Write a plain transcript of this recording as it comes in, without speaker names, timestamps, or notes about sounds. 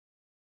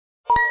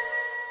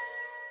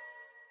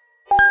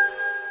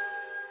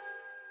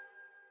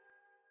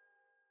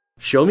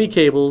Show Me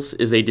Cables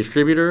is a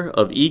distributor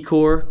of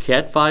eCore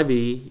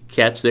Cat5e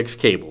Cat6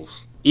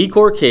 cables.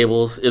 eCore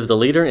Cables is the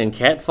leader in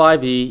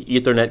Cat5e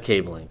Ethernet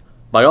cabling.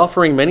 By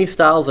offering many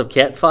styles of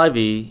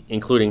Cat5e,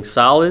 including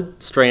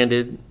solid,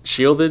 stranded,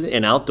 shielded,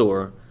 and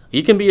outdoor,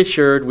 you can be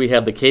assured we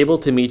have the cable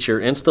to meet your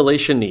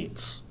installation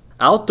needs.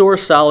 Outdoor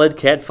solid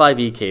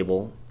Cat5e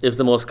cable is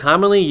the most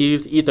commonly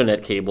used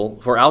Ethernet cable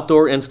for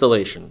outdoor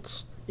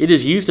installations. It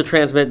is used to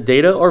transmit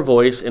data or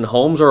voice in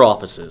homes or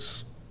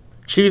offices.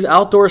 Choose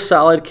outdoor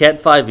solid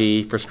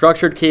Cat5e for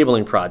structured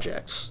cabling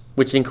projects,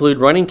 which include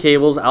running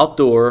cables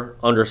outdoor,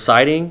 under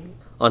siding,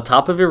 on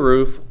top of your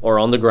roof, or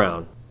on the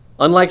ground.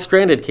 Unlike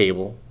stranded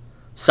cable,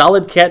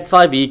 solid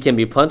Cat5e can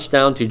be punched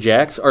down to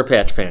jacks or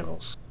patch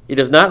panels. It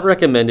is not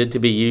recommended to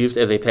be used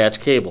as a patch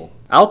cable.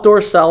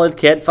 Outdoor solid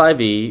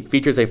Cat5e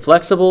features a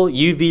flexible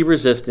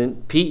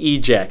UV-resistant PE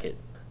jacket.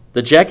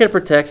 The jacket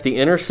protects the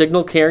inner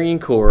signal carrying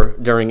core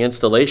during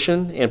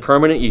installation and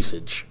permanent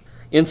usage.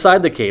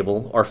 Inside the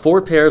cable are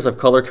 4 pairs of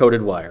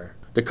color-coded wire.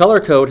 The color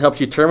code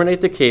helps you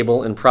terminate the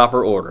cable in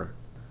proper order.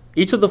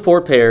 Each of the 4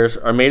 pairs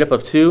are made up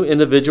of 2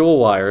 individual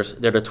wires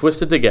that are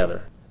twisted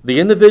together. The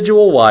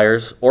individual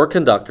wires, or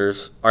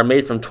conductors, are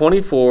made from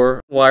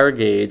 24 wire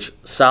gauge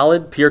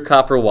solid pure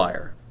copper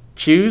wire.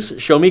 Choose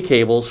Show Me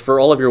Cables for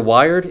all of your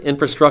wired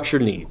infrastructure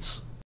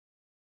needs.